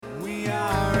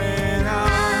carrying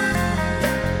on.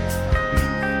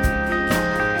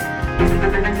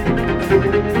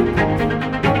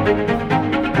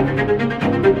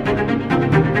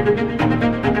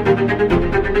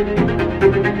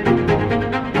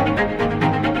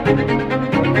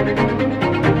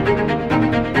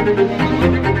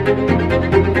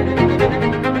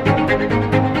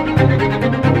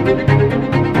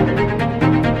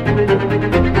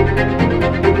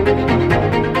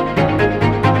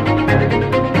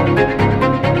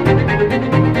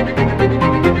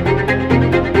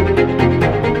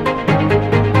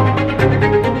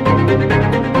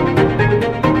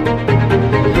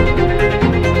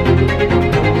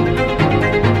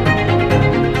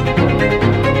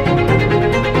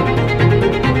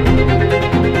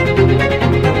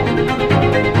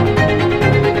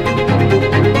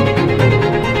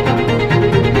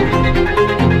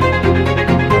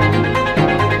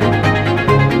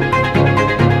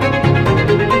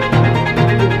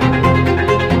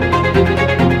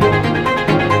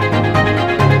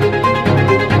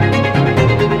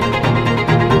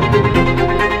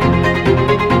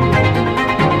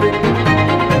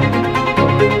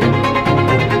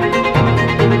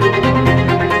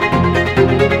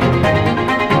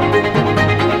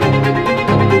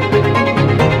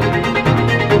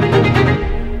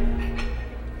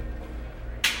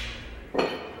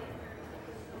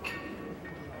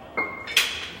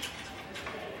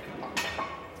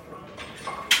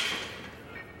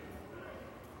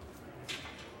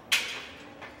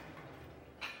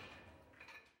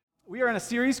 We are in a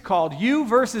series called You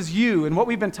versus You, and what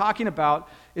we've been talking about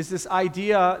is this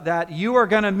idea that you are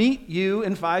going to meet you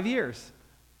in 5 years.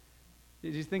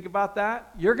 Did you think about that?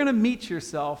 You're going to meet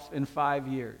yourself in 5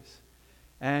 years,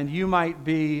 and you might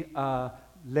be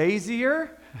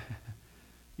lazier,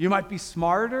 you might be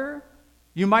smarter,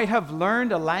 you might have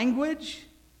learned a language.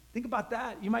 Think about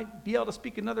that. You might be able to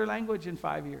speak another language in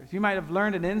 5 years. You might have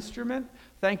learned an instrument.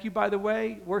 Thank you, by the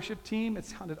way, worship team. It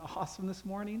sounded awesome this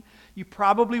morning. You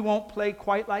probably won't play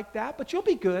quite like that, but you'll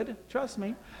be good. Trust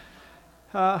me.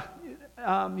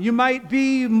 You might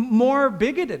be more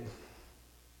bigoted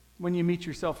when you meet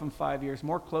yourself in 5 years,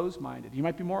 more closed-minded. You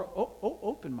might be more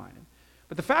open-minded.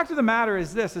 But the fact of the matter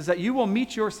is this, is that you will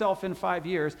meet yourself in 5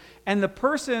 years, and the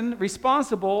person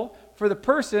responsible for the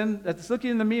person that's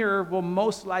looking in the mirror will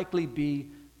most likely be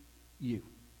you.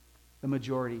 The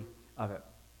majority of it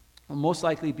will most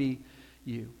likely be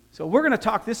you. So we're going to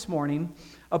talk this morning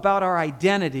about our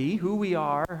identity, who we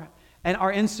are, and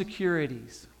our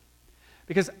insecurities.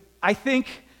 Because I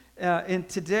think in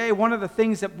today, one of the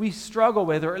things that we struggle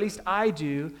with, or at least I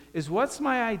do, is what's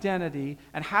my identity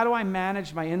and how do I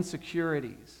manage my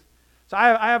insecurities? So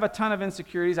I have a ton of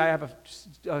insecurities. I have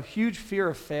a huge fear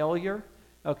of failure.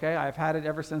 Okay, I've had it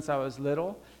ever since I was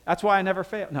little. That's why I never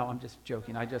fail. No, I'm just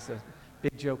joking. A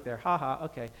big joke there.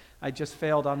 Okay. I just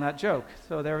failed on that joke.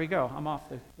 So there we go. I'm off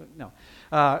the, no.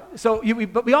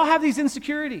 But we all have these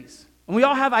insecurities, and we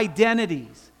all have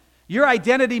identities. Your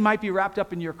identity might be wrapped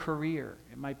up in your career.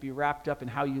 It might be wrapped up in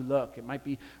how you look. It might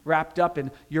be wrapped up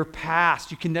in your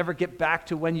past. You can never get back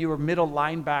to when you were middle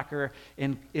linebacker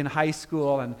in high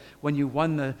school and when you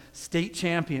won the state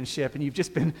championship, and you've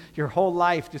just been, your whole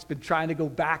life, just been trying to go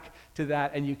back to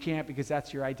that, and you can't because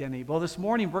that's your identity. Well, this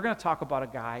morning we're going to talk about a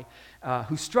guy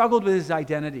who struggled with his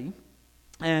identity,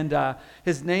 and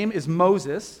his name is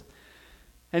Moses.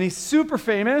 And he's super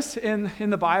famous in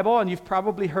the Bible, and you've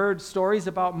probably heard stories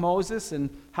about Moses and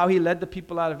how he led the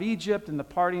people out of Egypt and the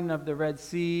parting of the Red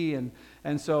Sea.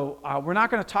 And so we're not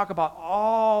going to talk about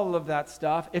all of that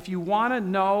stuff. If you want to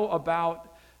know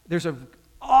about, there's an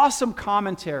awesome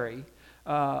commentary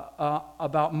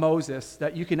about Moses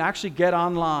that you can actually get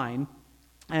online.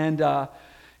 And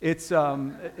it's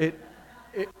in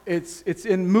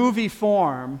movie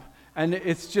form. And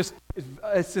it's just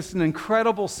an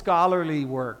incredible scholarly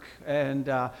work.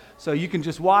 And so you can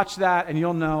just watch that and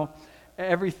you'll know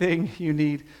everything you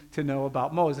need to know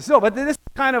about Moses. But this is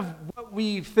kind of what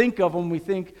we think of when we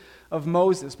think of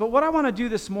Moses. But what I want to do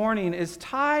this morning is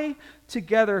tie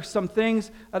together some things,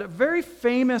 a very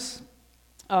famous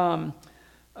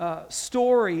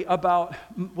story about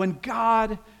when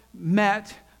God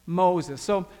met Moses.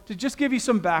 So to just give you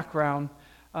some background,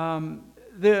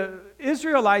 the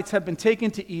Israelites had been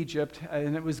taken to Egypt,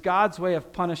 and it was God's way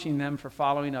of punishing them for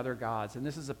following other gods. And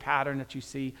this is a pattern that you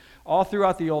see all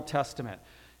throughout the Old Testament.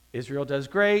 Israel does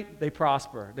great, they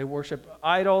prosper. They worship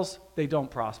idols, they don't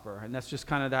prosper. And that's just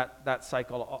kind of that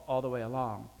cycle all the way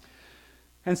along.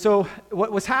 And so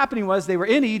what was happening was they were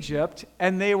in Egypt,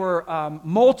 and they were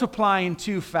multiplying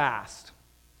too fast.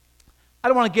 I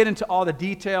don't want to get into all the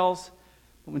details,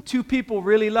 but when two people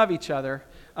really love each other,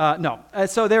 No.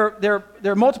 So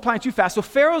they're multiplying too fast. So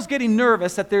Pharaoh's getting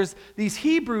nervous that there's these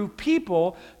Hebrew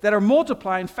people that are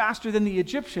multiplying faster than the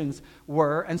Egyptians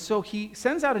were. And so he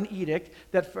sends out an edict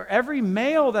that for every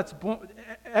male that's born,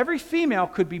 every female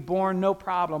could be born, no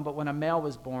problem. But when a male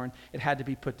was born, it had to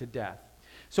be put to death.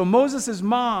 So Moses'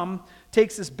 mom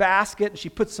takes this basket and she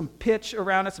puts some pitch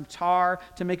around it, some tar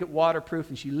to make it waterproof,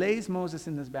 and she lays Moses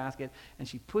in this basket and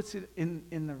she puts it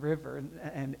in the river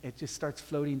and it just starts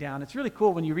floating down. It's really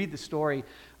cool when you read the story.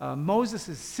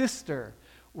 Moses' sister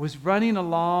was running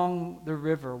along the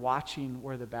river watching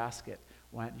where the basket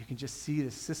went. You can just see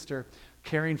the sister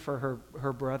caring for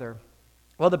her brother.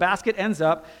 Well, the basket ends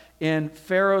up in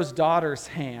Pharaoh's daughter's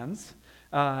hands,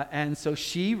 and so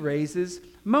she raises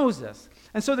Moses.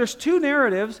 And so there's two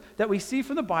narratives that we see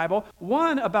from the Bible.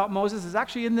 One about Moses is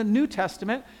actually in the New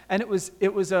Testament, and it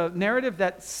was a narrative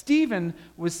that Stephen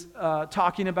was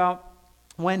talking about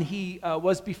when he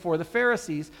was before the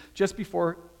Pharisees, just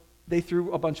before they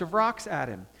threw a bunch of rocks at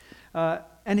him.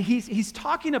 And he's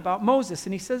talking about Moses,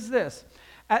 and he says this,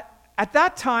 at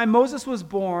that time Moses was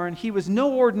born, he was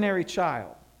no ordinary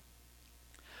child.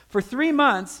 For 3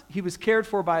 months, he was cared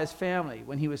for by his family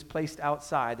when he was placed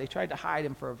outside. They tried to hide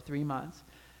him for 3 months.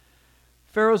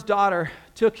 Pharaoh's daughter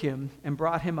took him and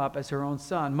brought him up as her own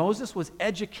son. Moses was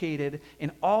educated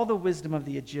in all the wisdom of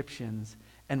the Egyptians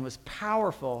and was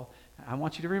powerful. I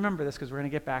want you to remember this because we're going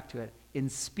to get back to it. In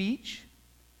speech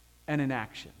and in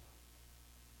action.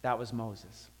 That was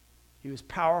Moses. He was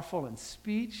powerful in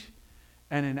speech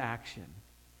and in action.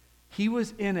 He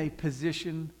was in a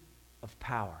position of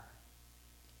power.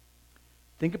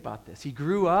 Think about this. He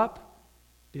grew up,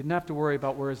 didn't have to worry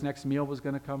about where his next meal was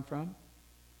going to come from.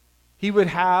 He would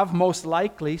have, most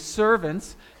likely,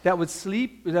 servants that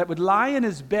would lie in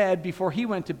his bed before he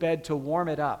went to bed to warm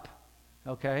it up.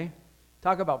 Okay?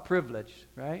 Talk about privilege,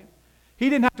 right? He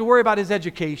didn't have to worry about his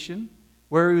education,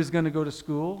 where he was going to go to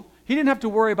school. He didn't have to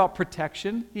worry about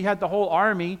protection. He had the whole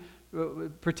army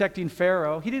protecting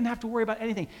Pharaoh. He didn't have to worry about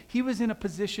anything. He was in a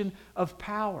position of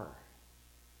power.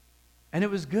 And it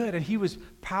was good, and he was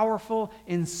powerful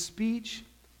in speech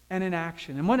and in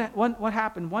action. And what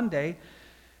happened one day,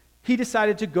 he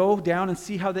decided to go down and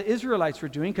see how the Israelites were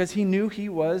doing because he knew he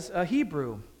was a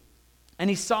Hebrew. And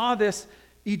he saw this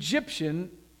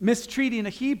Egyptian mistreating a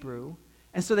Hebrew,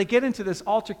 and so they get into this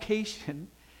altercation,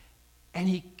 and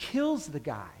he kills the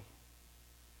guy.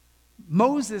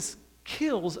 Moses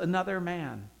kills another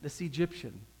man, this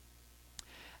Egyptian.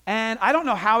 And I don't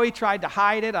know how he tried to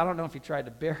hide it. I don't know if he tried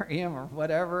to bury him or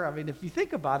whatever. I mean, if you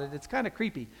think about it, it's kind of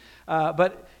creepy.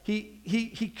 But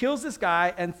he kills this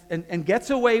guy and gets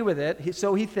away with it,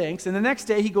 so he thinks. And the next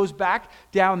day he goes back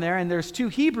down there, and there's two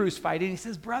Hebrews fighting. He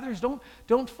says, brothers,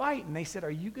 don't fight. And they said,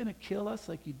 are you going to kill us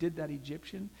like you did that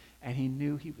Egyptian? And he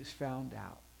knew he was found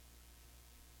out.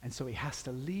 And so he has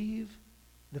to leave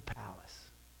the palace.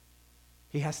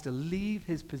 He has to leave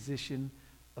his position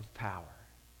of power.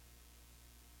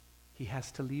 He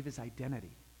has to leave his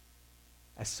identity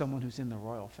as someone who's in the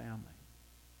royal family.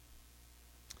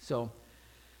 So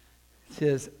it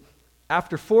says,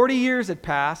 after 40 years had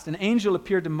passed, an angel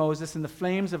appeared to Moses in the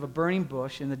flames of a burning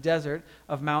bush in the desert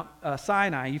of Mount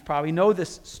Sinai. You probably know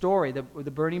this story, the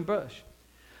burning bush.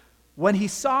 When he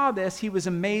saw this, he was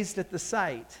amazed at the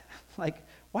sight. Like,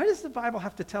 why does the Bible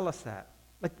have to tell us that?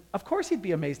 Like, of course he'd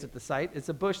be amazed at the sight. It's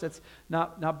a bush that's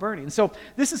not burning. So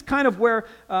this is kind of where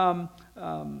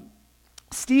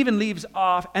Stephen leaves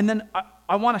off, and then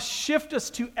I want to shift us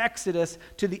to Exodus,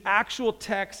 to the actual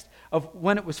text of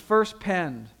when it was first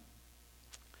penned.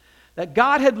 That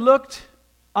God had looked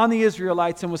on the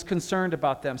Israelites and was concerned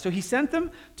about them. So he sent them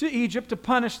to Egypt to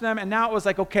punish them, and now it was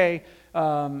like, okay,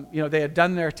 they had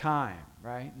done their time,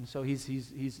 right? And so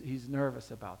he's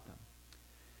nervous about them.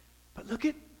 But look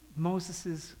at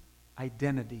Moses'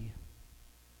 identity.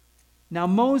 Now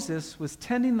Moses was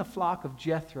tending the flock of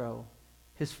Jethro,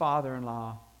 his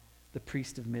father-in-law, the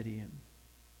priest of Midian.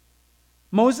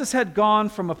 Moses had gone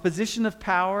from a position of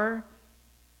power,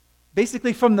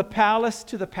 basically from the palace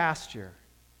to the pasture.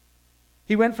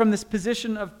 He went from this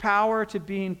position of power to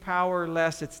being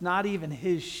powerless. It's not even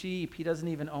his sheep. He doesn't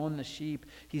even own the sheep.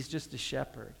 He's just a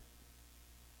shepherd.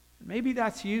 Maybe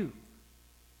that's you.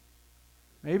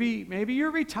 Maybe you're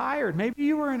retired. Maybe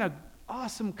you were in an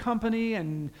awesome company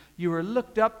and you were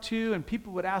looked up to and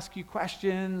people would ask you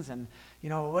questions and,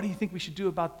 what do you think we should do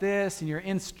about this? And you're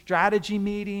in strategy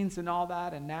meetings and all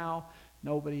that, and now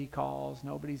nobody calls,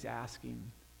 nobody's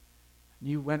asking.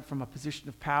 You went from a position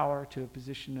of power to a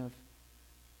position of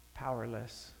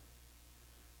powerless.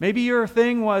 Maybe your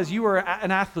thing was you were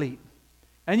an athlete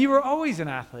And you were always an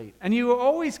athlete, and you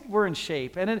always were in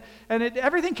shape, and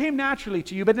everything came naturally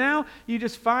to you. But now you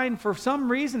just find, for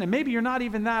some reason, and maybe you're not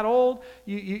even that old,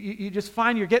 you just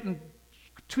find you're getting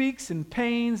tweaks and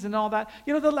pains and all that.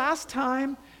 You know, the last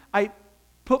time I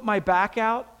put my back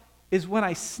out is when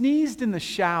I sneezed in the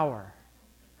shower.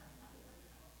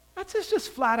 That's just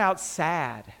flat out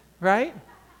sad, right?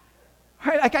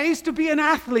 Right? Like, I used to be an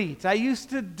athlete. I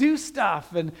used to do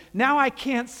stuff, and now I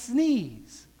can't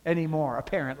sneeze anymore,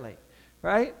 apparently,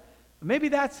 right? Maybe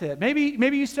that's it. Maybe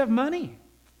you used to have money.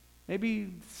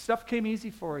 Maybe stuff came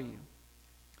easy for you.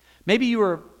 Maybe you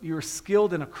were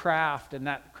skilled in a craft, and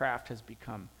that craft has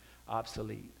become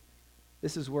obsolete.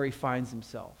 This is where he finds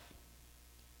himself.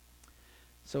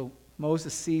 So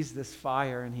Moses sees this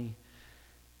fire, and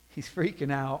he's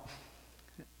freaking out.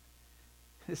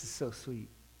 This is so sweet.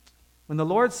 When the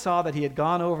Lord saw that he had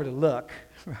gone over to look,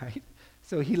 right?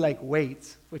 So he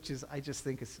waits, which I just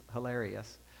think is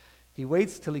hilarious. He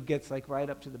waits till he gets right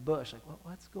up to the bush.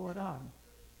 What's going on?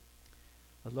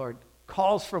 The Lord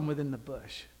calls from within the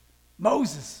bush,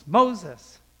 Moses,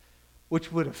 Moses, which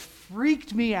would have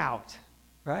freaked me out,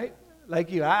 right?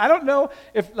 Like you. I don't know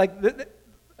if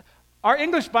our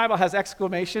English Bible has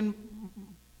exclamation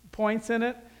points in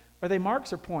it. Are they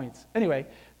marks or points? Anyway,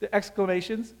 the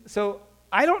exclamations. So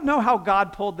I don't know how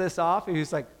God pulled this off. He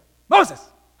was like, Moses!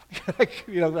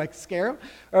 Scare him?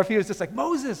 Or if he was just like,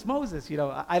 Moses, Moses,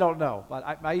 I don't know. But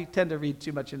I tend to read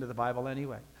too much into the Bible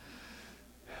anyway.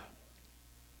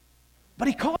 But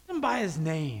he called him by his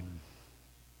name.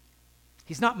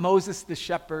 He's not Moses the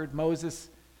shepherd, Moses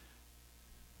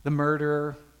the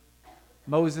murderer,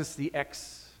 Moses the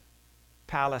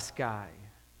ex-palace guy.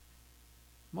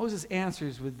 Moses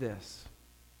answers with this.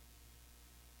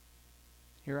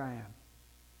 Here I am.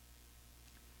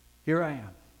 Here I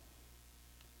am.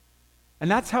 And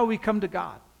that's how we come to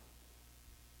God.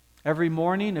 Every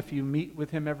morning, if you meet with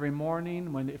him every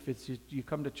morning, if it's you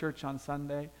come to church on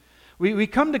Sunday, we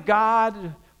come to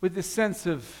God with this sense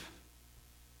of,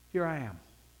 here I am.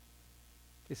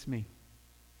 It's me.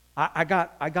 I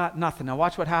got nothing. Now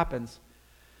watch what happens.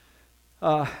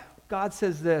 God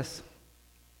says this.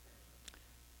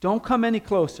 Don't come any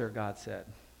closer, God said.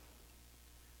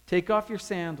 Take off your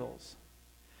sandals,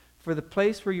 for the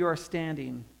place where you are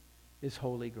standing is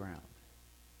holy ground.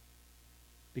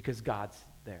 Because God's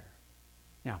there.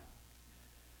 Now,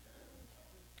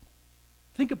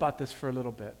 think about this for a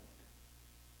little bit.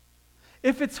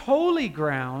 If it's holy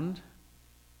ground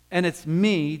and it's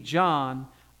me, John,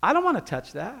 I don't want to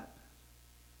touch that.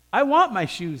 I want my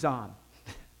shoes on.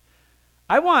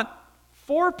 I want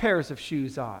 4 pairs of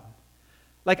shoes on.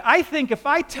 I think if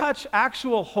I touch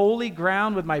actual holy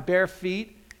ground with my bare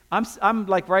feet, I'm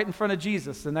right in front of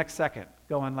Jesus the next second,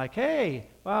 going hey,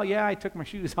 well, yeah, I took my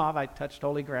shoes off, I touched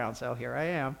holy ground, so here I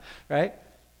am, right?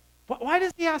 Why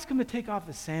does he ask him to take off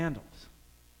his sandals?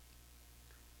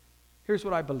 Here's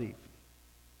what I believe.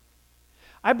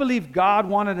 I believe God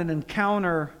wanted an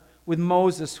encounter with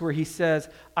Moses where he says,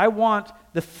 I want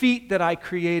the feet that I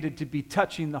created to be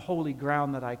touching the holy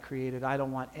ground that I created. I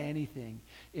don't want anything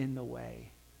in the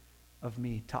way of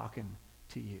me talking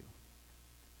to you.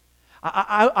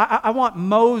 I want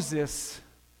Moses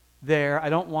there. I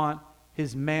don't want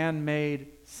his man-made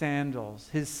sandals.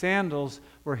 His sandals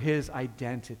were his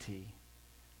identity,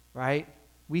 right?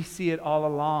 We see it all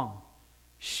along.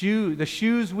 The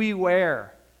shoes we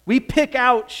wear. We pick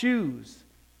out shoes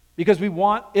because we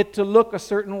want it to look a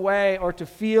certain way or to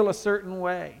feel a certain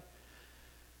way.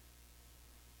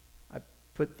 I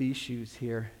put these shoes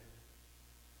here.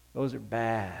 Those are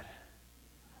bad.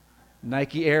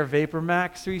 Nike Air Vapor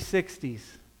Max 360s.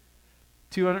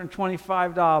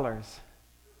 $225.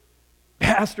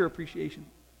 Pastor appreciation.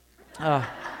 I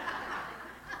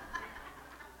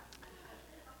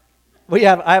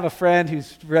have a friend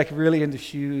who's really into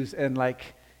shoes, and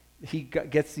he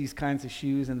gets these kinds of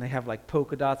shoes, and they have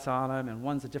polka dots on them, and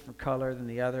one's a different color than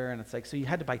the other, and it's so you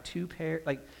had to buy 2 pairs,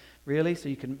 really, so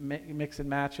you can mix and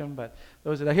match them. But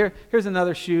those are here's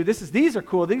another shoe. These are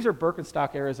cool. These are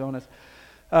Birkenstock Arizonas.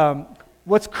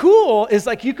 What's cool is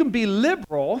you can be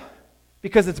liberal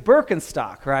because it's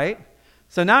Birkenstock, right?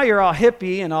 So now you're all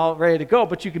hippie and all ready to go,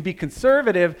 but you can be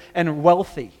conservative and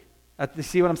wealthy. You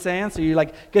see what I'm saying? So you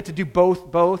get to do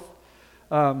both.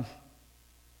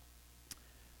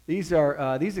 These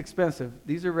are expensive.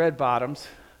 These are red bottoms,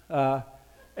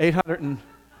 $850.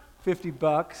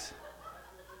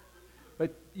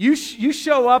 But you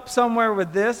show up somewhere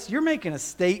with this, you're making a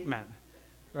statement,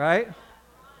 right?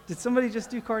 Did somebody just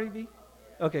do Cardi B?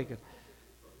 Okay, good.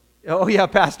 Oh yeah,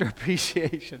 pastor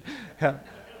appreciation. Yeah.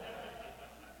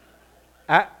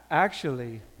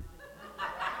 Actually,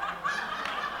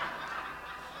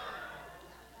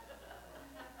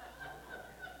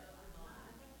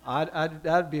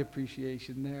 That'd be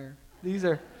appreciation there. These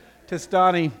are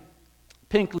Testani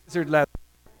pink lizard leather.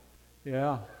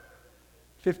 Yeah.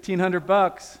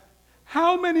 $1,500.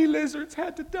 How many lizards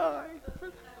had to die?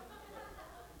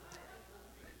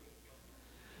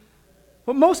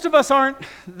 But most of us aren't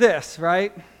this,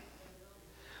 right?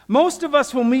 Most of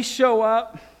us, when we show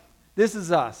up, this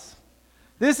is us.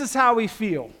 This is how we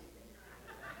feel.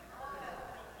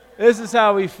 This is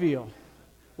how we feel.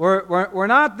 We're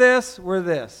not this, we're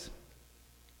this.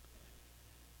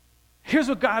 Here's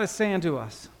what God is saying to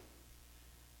us.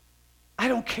 I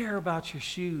don't care about your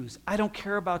shoes. I don't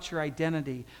care about your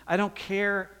identity. I don't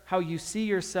care how you see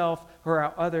yourself or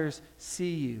how others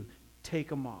see you. Take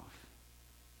them off.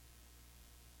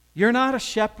 You're not a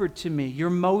shepherd to me. You're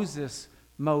Moses.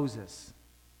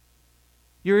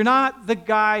 You're not the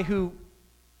guy who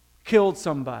killed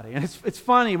somebody. And it's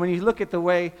funny when you look at the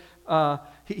way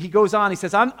he goes on. He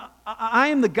says, I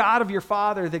am the God of your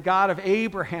father, the God of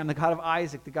Abraham, the God of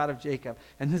Isaac, the God of Jacob.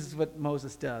 And this is what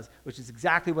Moses does, which is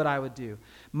exactly what I would do.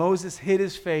 Moses hid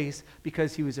his face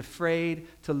because he was afraid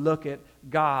to look at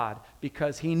God,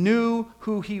 because he knew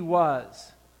who he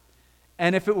was.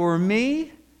 And if it were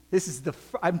me,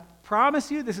 I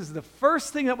promise you, this is the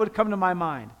first thing that would come to my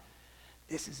mind.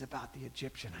 This is about the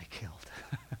Egyptian I killed.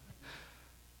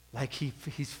 Like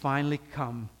he's finally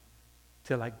come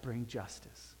to bring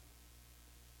justice.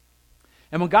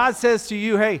 And when God says to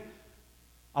you, hey,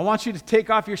 I want you to take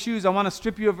off your shoes. I want to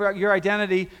strip you of your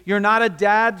identity. You're not a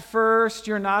dad first.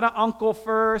 You're not an uncle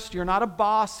first. You're not a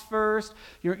boss first.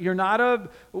 You're not a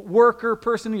worker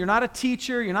person. You're not a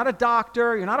teacher. You're not a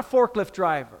doctor. You're not a forklift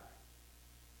driver.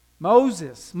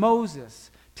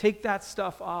 Moses, take that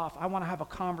stuff off. I want to have a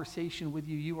conversation with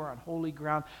you. You are on holy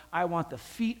ground. I want the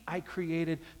feet I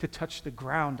created to touch the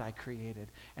ground I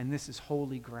created. And this is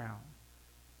holy ground.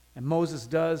 And Moses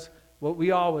does what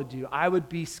we all would do. I would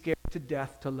be scared to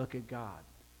death to look at God.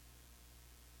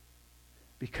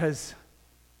 Because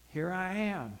here I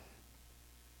am.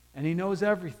 And he knows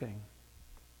everything.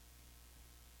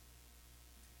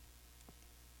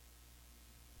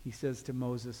 He says to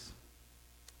Moses,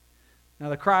 now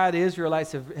the cry of the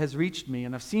Israelites has reached me,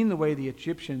 and I've seen the way the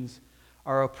Egyptians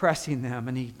are oppressing them.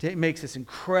 And he makes this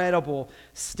incredible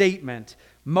statement.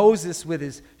 Moses with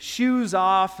his shoes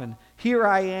off, and here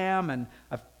I am, and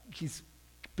he's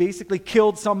basically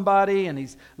killed somebody, and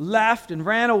he's left and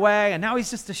ran away, and now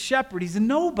he's just a shepherd. He's a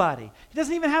nobody. He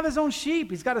doesn't even have his own sheep.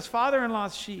 He's got his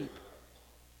father-in-law's sheep.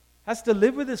 Has to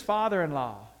live with his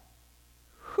father-in-law.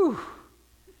 Whew.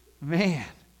 Man.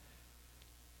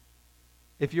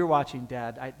 If you're watching,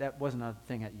 Dad, that wasn't a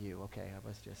thing at you, okay? I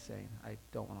was just saying I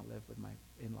don't want to live with my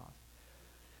in-laws.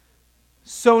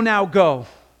 So now go.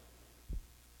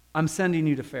 I'm sending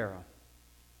you to Pharaoh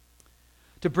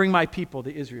to bring my people,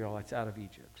 the Israelites, out of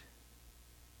Egypt.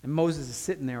 And Moses is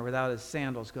sitting there without his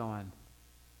sandals going,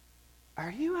 are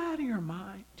you out of your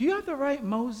mind? Do you have the right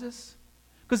Moses?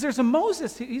 Because there's a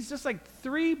Moses, he's just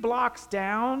 3 blocks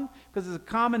down because it's a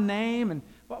common name. And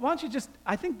why don't you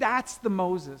I think that's the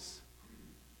Moses.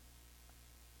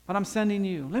 But I'm sending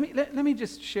you. Let me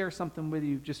just share something with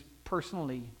you just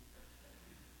personally.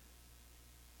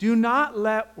 Do not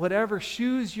let whatever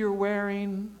shoes you're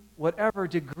wearing, whatever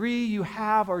degree you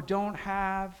have or don't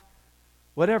have,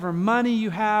 whatever money you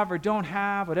have or don't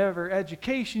have, whatever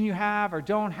education you have or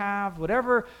don't have,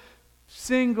 whatever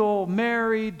single,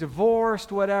 married,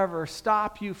 divorced, whatever,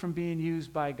 stop you from being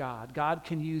used by God. God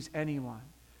can use anyone.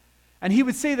 And he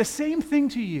would say the same thing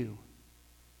to you.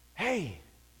 Hey,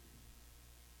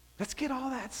 let's get all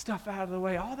that stuff out of the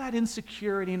way, all that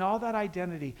insecurity and all that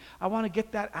identity. I want to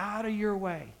get that out of your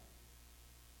way.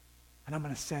 And I'm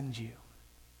going to send you.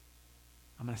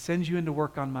 I'm going to send you into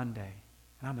work on Monday,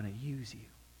 and I'm going to use you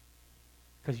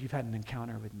because you've had an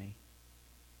encounter with me.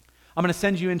 I'm going to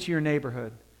send you into your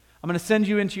neighborhood. I'm going to send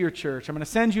you into your church. I'm going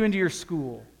to send you into your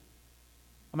school.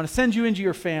 I'm going to send you into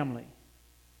your family.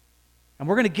 And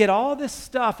we're going to get all this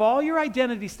stuff, all your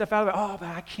identity stuff out of it. Oh, but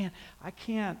I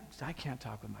can't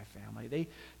talk with my family.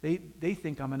 They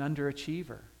think I'm an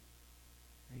underachiever.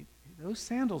 Those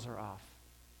sandals are off.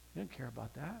 They don't care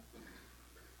about that.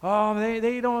 Oh,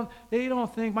 they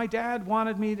don't think. My dad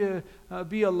wanted me to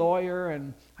be a lawyer,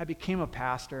 and I became a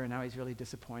pastor, and now he's really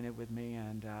disappointed with me.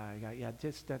 And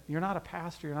you're not a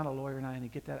pastor, you're not a lawyer, now,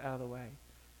 and get that out of the way.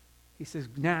 He says,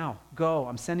 now, go.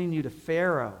 I'm sending you to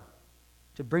Pharaoh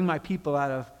to bring my people out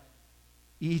of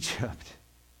Egypt.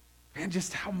 Man,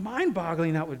 just how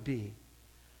mind-boggling that would be.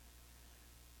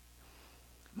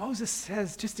 Moses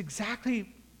says just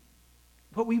exactly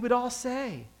what we would all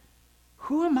say.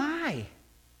 Who am I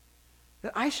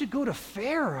that I should go to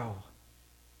Pharaoh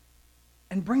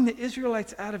and bring the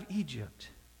Israelites out of Egypt?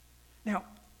 Now,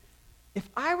 if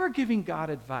I were giving God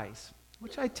advice,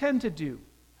 which I tend to do,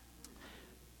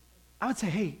 I would say,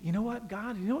 hey, you know what,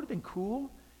 God, you know what would have been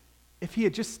cool? If he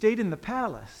had just stayed in the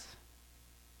palace.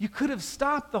 You could have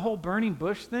stopped the whole burning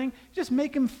bush thing. Just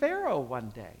make him Pharaoh one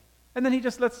day. And then he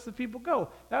just lets the people go.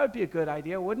 That would be a good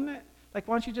idea, wouldn't it? Like,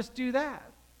 why don't you just do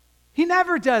that? He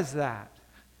never does that.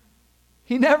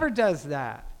 He never does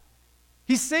that.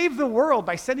 He saved the world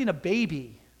by sending a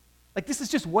baby. Like, this is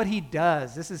just what he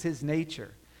does. This is his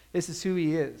nature. This is who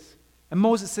he is. And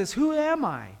Moses says, who am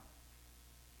I?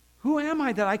 Who am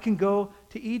I that I can go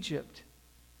to Egypt?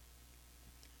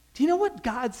 Do you know what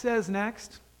God says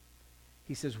next?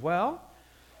 He says, well,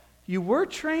 you were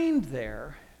trained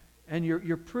there, and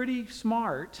you're pretty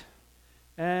smart,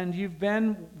 and you've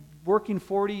been working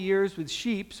 40 years with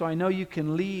sheep, so I know you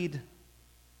can lead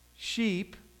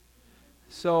sheep.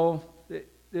 So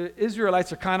the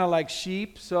Israelites are kind of like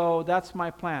sheep, so that's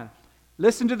my plan.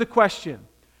 Listen to the question.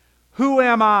 Who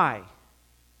am I?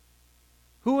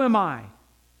 Who am I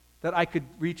that I could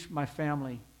reach my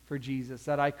family for Jesus,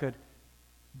 that I could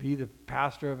be the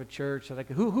pastor of a church, that I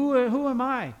could, who am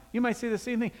I? You might say the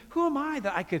same thing. Who am I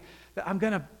that I'm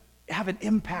going to have an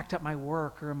impact at my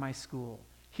work or in my school?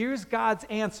 Here's God's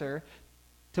answer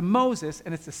to Moses,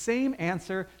 and it's the same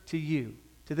answer to you,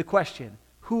 to the question,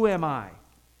 who am I?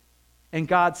 And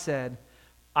God said,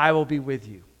 I will be with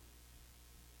you.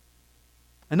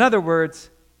 In other words,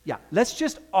 let's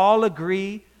just all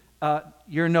agree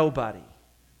you're nobody.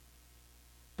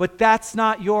 But that's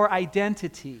not your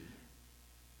identity.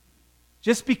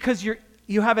 Just because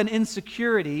you have an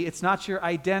insecurity, it's not your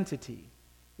identity.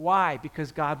 Why?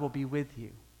 Because God will be with you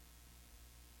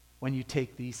when you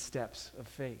take these steps of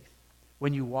faith,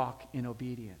 when you walk in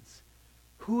obedience.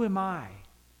 Who am I?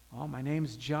 Oh, my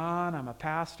name's John. I'm a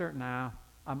pastor. No.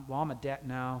 I'm a debt.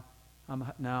 No.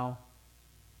 No.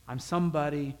 I'm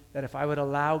somebody that if I would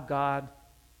allow God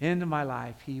into my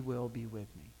life, he will be with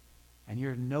me. And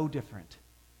you're no different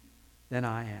than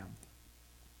I am.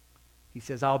 He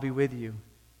says, I'll be with you.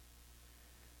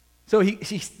 So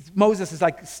Moses is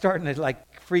like starting to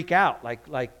like freak out,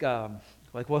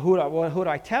 well, who do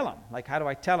I tell him? Like, how do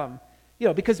I tell him? You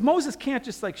know, because Moses can't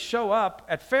just like show up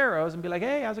at Pharaoh's and be like,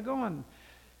 hey, how's it going?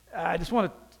 I just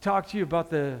want to talk to you about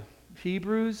the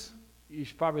Hebrews. You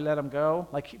should probably let them go.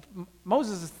 Like,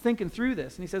 Moses is thinking through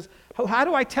this, and he says, how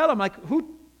do I tell him? Like,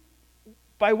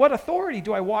 by what authority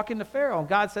do I walk into Pharaoh? And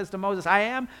God says to Moses, I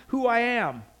am who I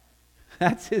am.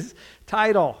 That's his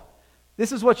title.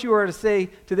 This is what you are to say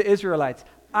to the Israelites.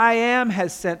 I am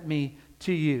has sent me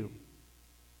to you.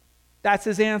 That's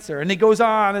his answer. And he goes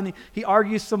on and he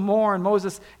argues some more. And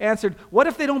Moses answered, what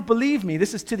if they don't believe me?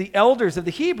 This is to the elders of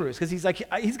the Hebrews, because he's like,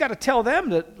 he's got to tell them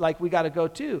that, like, we got to go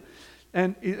too.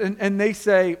 And they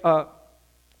say,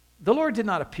 the Lord did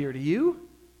not appear to you.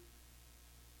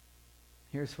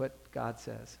 Here's what God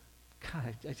says.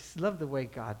 God, I just love the way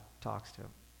God talks to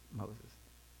Moses.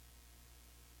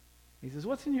 He says,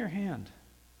 what's in your hand?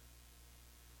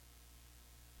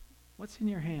 What's in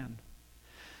your hand?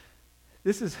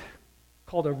 This is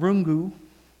called a rungu,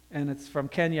 and it's from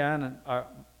Kenya, and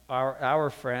our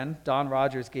friend, Don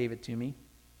Rogers, gave it to me.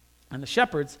 And the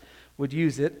shepherds would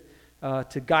use it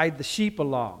to guide the sheep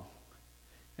along.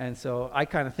 And so I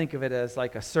kind of think of it as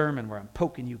like a sermon where I'm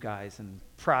poking you guys and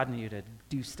prodding you to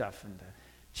do stuff and to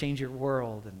change your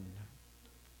world, and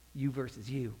you versus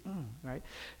you, right?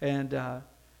 And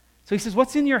so he says,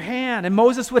 what's in your hand? And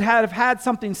Moses would have had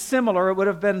something similar. It would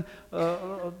have been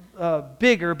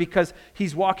bigger because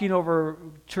he's walking over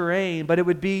terrain, but it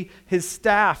would be his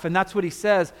staff, and that's what he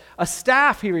says. A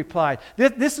staff, he replied.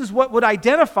 This is what would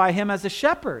identify him as a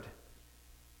shepherd.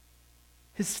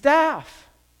 His staff.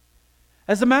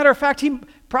 As a matter of fact, he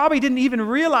probably didn't even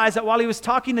realize that while he was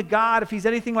talking to God, if he's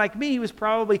anything like me, he was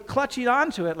probably clutching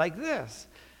onto it like this.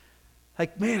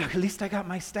 Like, man, at least I got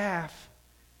my staff.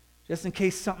 Just in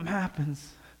case something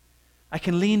happens, I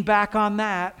can lean back on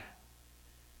that.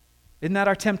 Isn't that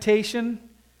our temptation?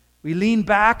 We lean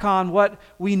back on what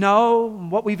we know,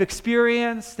 what we've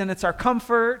experienced, and it's our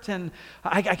comfort, and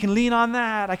I can lean on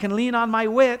that. I can lean on my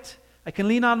wit. I can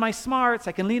lean on my smarts.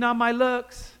 I can lean on my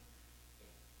looks.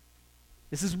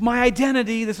 This is my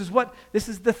identity. This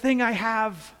is the thing I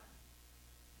have.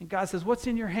 And God says, what's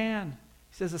in your hand?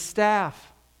 He says, a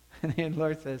staff. And the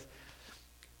Lord says,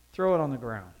 throw it on the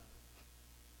ground.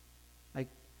 Like,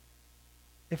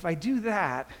 if I do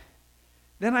that,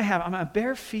 then I'm on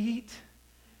bare feet,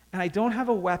 and I don't have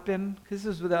a weapon. This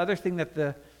is the other thing that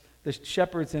the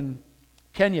shepherds in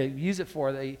Kenya use it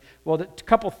for. A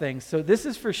couple things. So this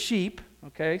is for sheep,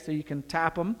 okay? So you can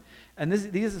tap them. And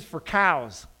these is for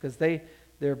cows, because they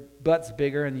their butt's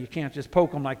bigger, and you can't just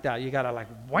poke them like that. You got to like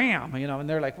wham, and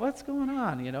they're like, what's going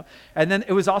on, And then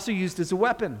it was also used as a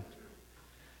weapon.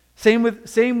 Same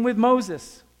with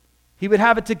Moses. He would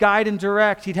have it to guide and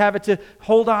direct. He'd have it to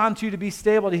hold on to be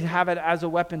stable. He'd have it as a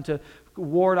weapon to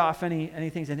ward off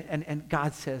anything. And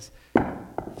God says,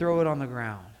 throw it on the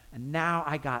ground. And now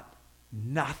I got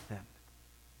nothing.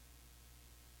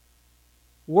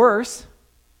 Worse,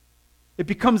 it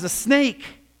becomes a snake.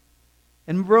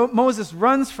 And Moses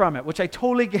runs from it, which I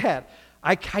totally get.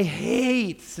 I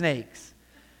hate snakes.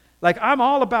 Like, I'm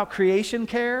all about creation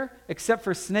care, except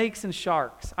for snakes and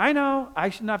sharks. I know,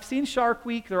 I've seen Shark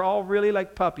Week. They're all really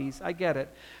like puppies. I get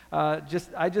it. I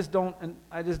just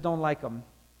don't like them.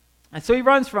 And so he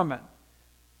runs from it.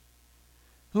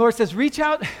 The Lord says, reach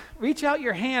out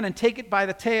your hand and take it by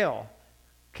the tail.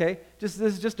 Okay? This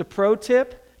is just a pro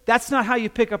tip. That's not how you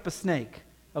pick up a snake.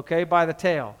 Okay? By the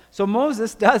tail. So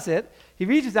Moses does it. He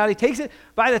reaches out, he takes it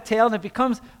by the tail, and it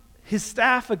becomes his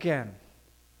staff again.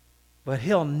 But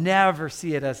he'll never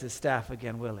see it as his staff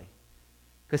again, will he?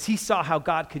 Because he saw how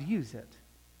God could use it.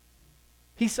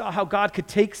 He saw how God could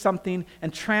take something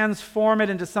and transform it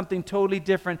into something totally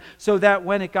different so that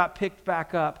when it got picked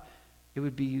back up, it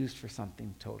would be used for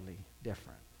something totally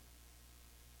different.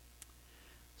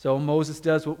 So Moses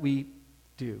does what we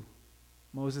do.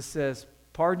 Moses says,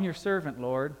 pardon your servant,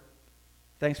 Lord.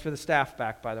 Thanks for the staff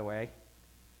back, by the way.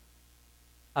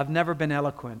 I've never been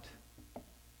eloquent.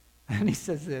 And he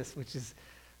says this, which is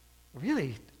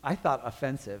really, I thought,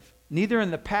 offensive. Neither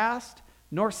in the past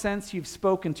nor since you've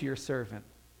spoken to your servant.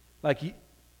 Like,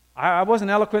 I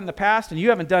wasn't eloquent in the past, and you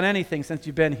haven't done anything since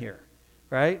you've been here,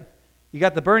 right? You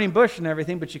got the burning bush and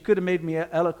everything, but you could have made me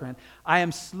eloquent. I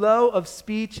am slow of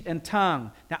speech and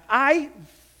tongue. Now, I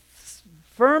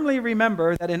firmly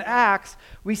remember that in Acts,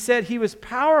 we said he was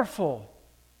powerful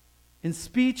in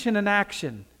speech and in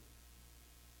action.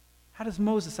 How does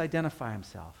Moses identify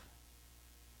himself?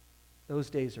 Those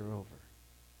days are over.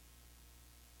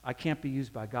 I can't be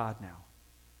used by God now.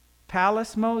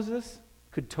 Palace Moses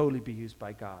could totally be used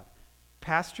by God.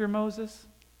 Pastor Moses,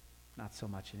 not so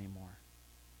much anymore.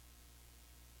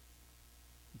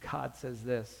 God says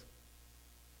this.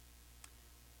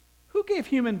 Who gave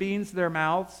human beings their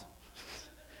mouths?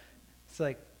 It's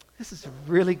like, this is a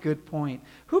really good point.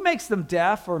 Who makes them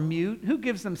deaf or mute? Who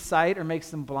gives them sight or makes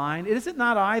them blind? Is it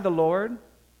not I, the Lord?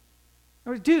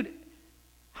 Or, dude,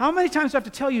 how many times do I have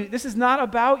to tell you, this is not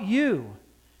about you?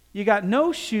 You got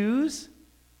no shoes.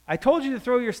 I told you to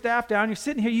throw your staff down. You're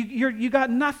sitting here. You got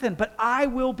nothing, but I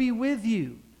will be with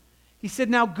you. He said,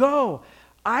 now go.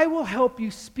 I will help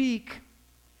you speak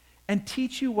and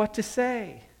teach you what to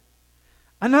say.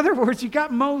 In other words, you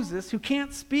got Moses who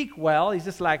can't speak well. He's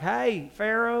just like, hey,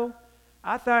 Pharaoh,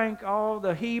 I think all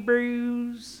the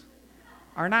Hebrews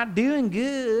are not doing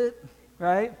good,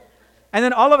 right? And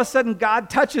then all of a sudden, God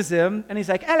touches him, and he's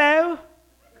like, hello,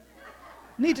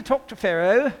 need to talk to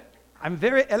Pharaoh. I'm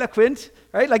very eloquent,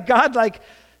 right? Like God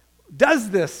does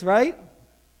this, right?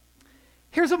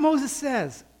 Here's what Moses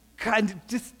says. God,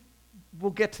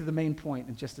 we'll get to the main point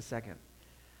in just a second.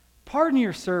 Pardon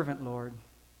your servant, Lord.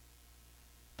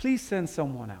 Please send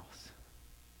someone else.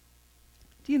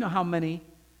 Do you know how many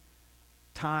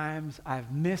times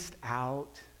I've missed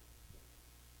out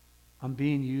on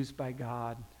being used by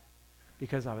God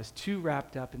because I was too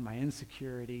wrapped up in my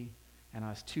insecurity and I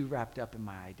was too wrapped up in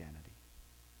my identity?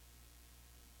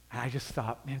 And I just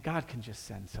thought, man, God can just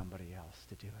send somebody else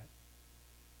to do it.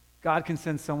 God can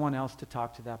send someone else to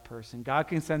talk to that person. God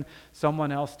can send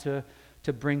someone else to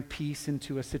bring peace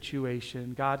into a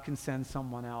situation. God can send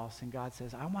someone else. And God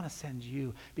says, I want to send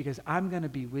you because I'm going to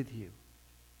be with you.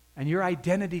 And your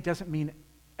identity doesn't mean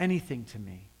anything to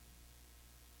me.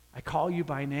 I call you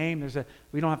by name.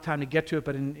 We don't have time to get to it,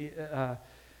 but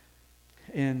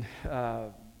in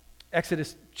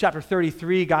Exodus chapter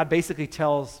 33, God basically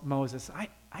tells Moses,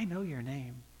 I know your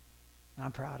name, and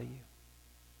I'm proud of you.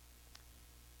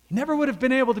 He never would have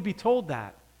been able to be told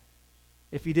that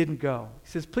if he didn't go. He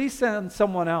says, please send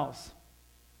someone else.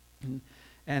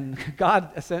 And God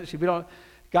essentially,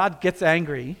 God gets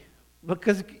angry,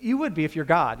 because you would be if you're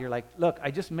God. You're like, look,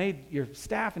 I just made your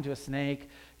staff into a snake.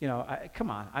 Come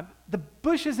on. The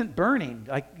bush isn't burning.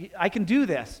 Like, I can do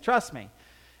this. Trust me.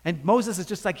 And Moses is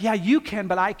just like, yeah, you can,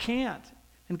 but I can't.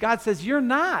 And God says, you're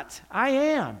not. I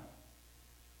am.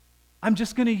 I'm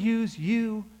just going to use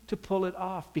you to pull it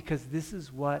off, because this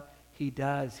is what he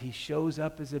does. He shows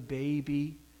up as a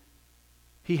baby.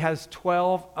 He has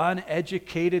 12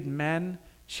 uneducated men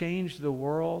change the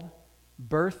world,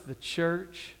 birth the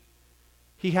church.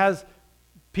 He has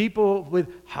people with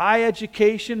high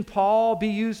education, Paul, be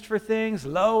used for things,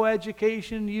 low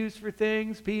education used for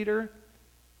things, Peter.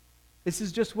 This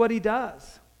is just what he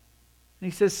does.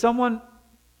 And he says,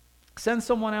 send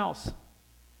someone else.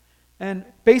 And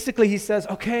basically he says,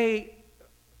 okay,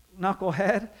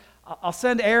 knucklehead, I'll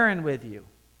send Aaron with you.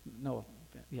 No,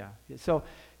 yeah. So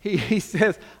he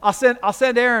says, I'll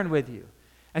send Aaron with you.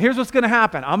 And here's what's going to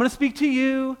happen. I'm going to speak to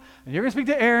you, and you're going to speak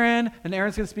to Aaron, and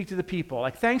Aaron's going to speak to the people.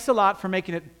 Like, thanks a lot for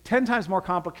making it 10 times more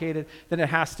complicated than it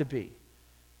has to be.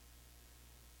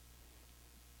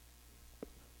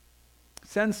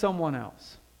 Send someone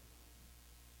else.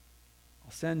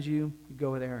 I'll send you, you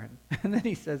go with Aaron. And then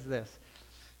he says this,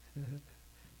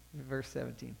 verse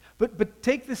 17. But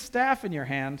take this staff in your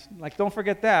hand, like don't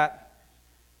forget that,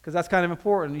 because that's kind of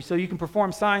important, so you can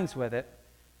perform signs with it.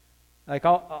 Like,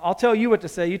 I'll tell you what to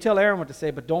say, you tell Aaron what to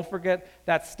say, but don't forget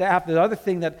that staff. The other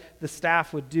thing that the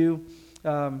staff would do,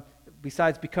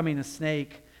 besides becoming a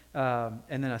snake and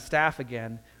then a staff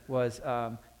again, was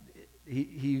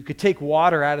you could take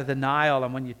water out of the Nile,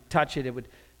 and when you touch it, when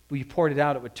you poured it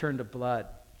out, it would turn to blood,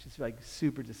 which is like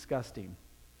super disgusting.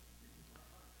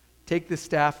 Take this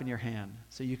staff in your hand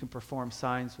so you can perform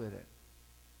signs with it.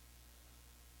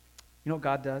 You know what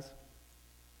God does?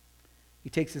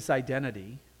 He takes this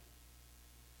identity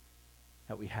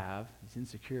that we have, these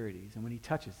insecurities, and when he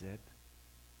touches it,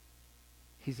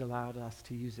 he's allowed us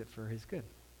to use it for his good,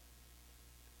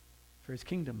 for his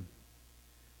kingdom.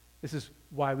 This is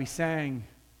why we sang,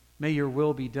 "May your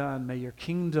will be done, may your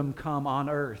kingdom come on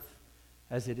earth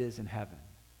as it is in heaven."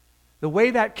 The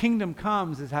way that kingdom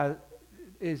comes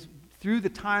is through the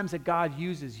times that God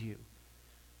uses you.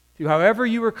 Through however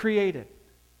you were created,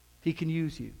 he can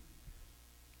use you.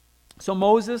 So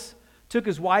Moses took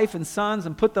his wife and sons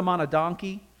and put them on a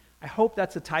donkey. I hope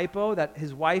that's a typo, that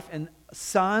his wife and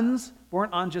sons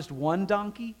weren't on just one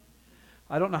donkey.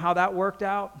 I don't know how that worked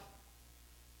out.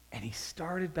 And he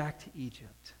started back to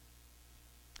Egypt.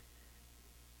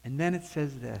 And then it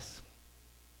says this.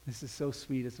 This is so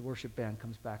sweet as the worship band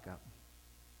comes back up.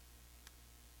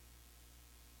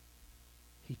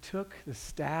 He took the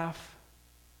staff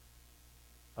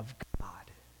of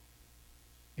God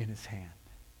in his hand.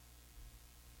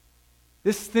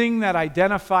 This thing that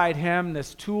identified him,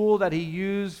 this tool that he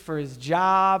used for his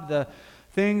job, the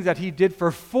things that he did for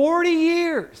 40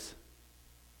 years.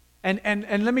 And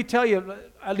let me tell you,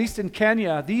 at least in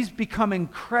Kenya, these become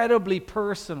incredibly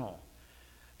personal.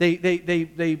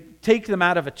 They take them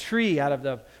out of a tree, out of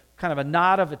the kind of a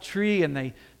knot of a tree,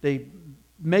 and they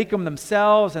make them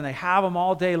themselves, and they have them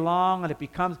all day long, and it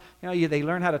becomes, they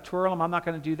learn how to twirl them. I'm not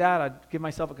going to do that. I'd give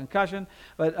myself a concussion.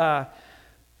 But,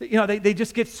 they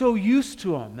just get so used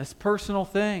to them, this personal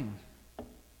thing.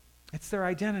 It's their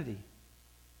identity.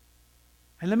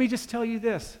 And let me just tell you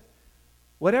this.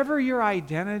 Whatever your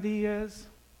identity is,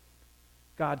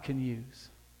 God can use.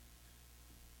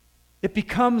 It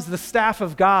becomes the staff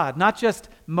of God, not just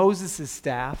Moses'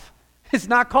 staff. It's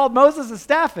not called Moses'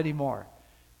 staff anymore.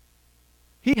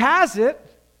 He has it,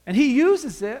 and he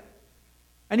uses it,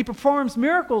 and he performs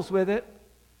miracles with it,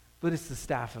 but it's the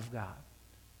staff of God.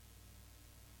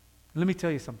 Let me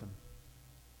tell you something.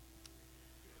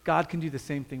 God can do the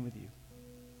same thing with you.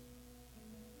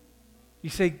 You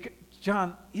say,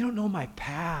 John, you don't know my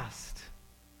past.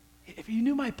 If you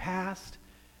knew my past,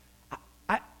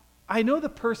 I know the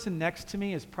person next to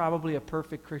me is probably a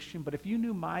perfect Christian, but if you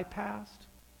knew my past,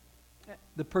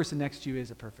 the person next to you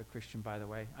is a perfect Christian, by the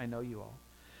way. I know you all.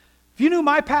 If you knew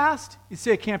my past, you'd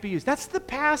say it can't be used. That's the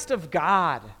past of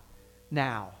God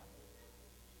now.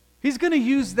 He's going to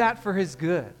use that for his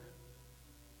good.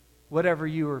 Whatever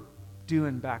you were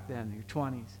doing back then in your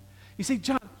 20s. You say,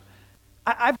 John,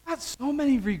 I've got so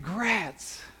many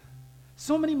regrets,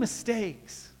 so many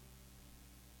mistakes.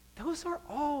 Those are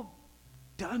all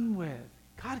done with.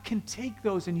 God can take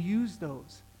those and use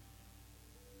those.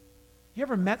 You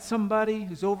ever met somebody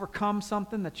who's overcome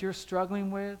something that you're struggling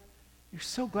with? You're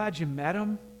so glad you met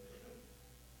them.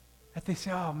 That they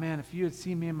say, oh man, if you had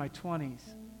seen me in my 20s.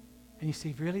 And you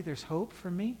say, really, there's hope for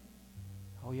me?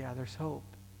 Oh yeah, there's hope.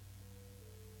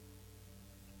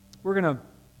 We're going to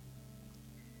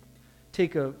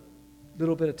take a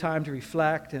little bit of time to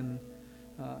reflect, and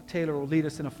Taylor will lead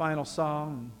us in a final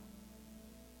song.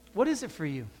 What is it for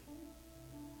you?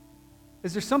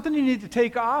 Is there something you need to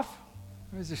take off,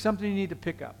 or is there something you need to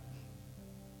pick up?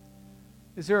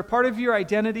 Is there a part of your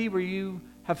identity where you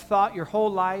have thought your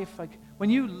whole life, like when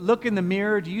you look in the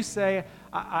mirror, do you say,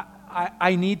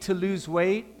 I need to lose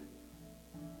weight?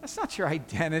 That's not your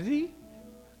identity.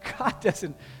 God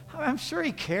doesn't, I'm sure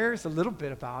he cares a little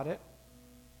bit about it.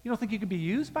 You don't think you can be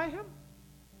used by him?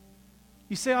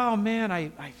 You say, oh man,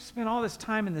 I spent all this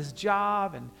time in this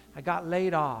job and I got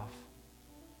laid off.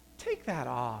 Take that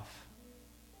off.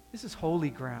 This is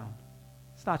holy ground.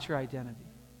 It's not your identity.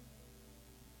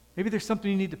 Maybe there's something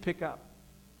you need to pick up.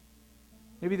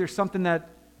 Maybe there's something that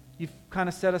you've kind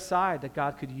of set aside that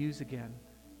God could use again.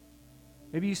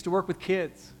 Maybe you used to work with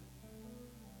kids.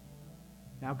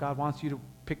 Now God wants you to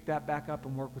pick that back up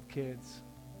and work with kids.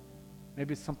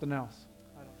 Maybe it's something else.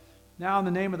 Now in the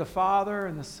name of the Father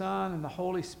and the Son and the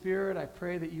Holy Spirit, I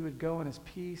pray that you would go in his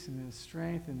peace and in his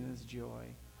strength and in his joy.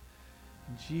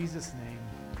 In Jesus' name,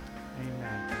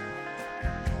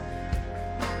 amen.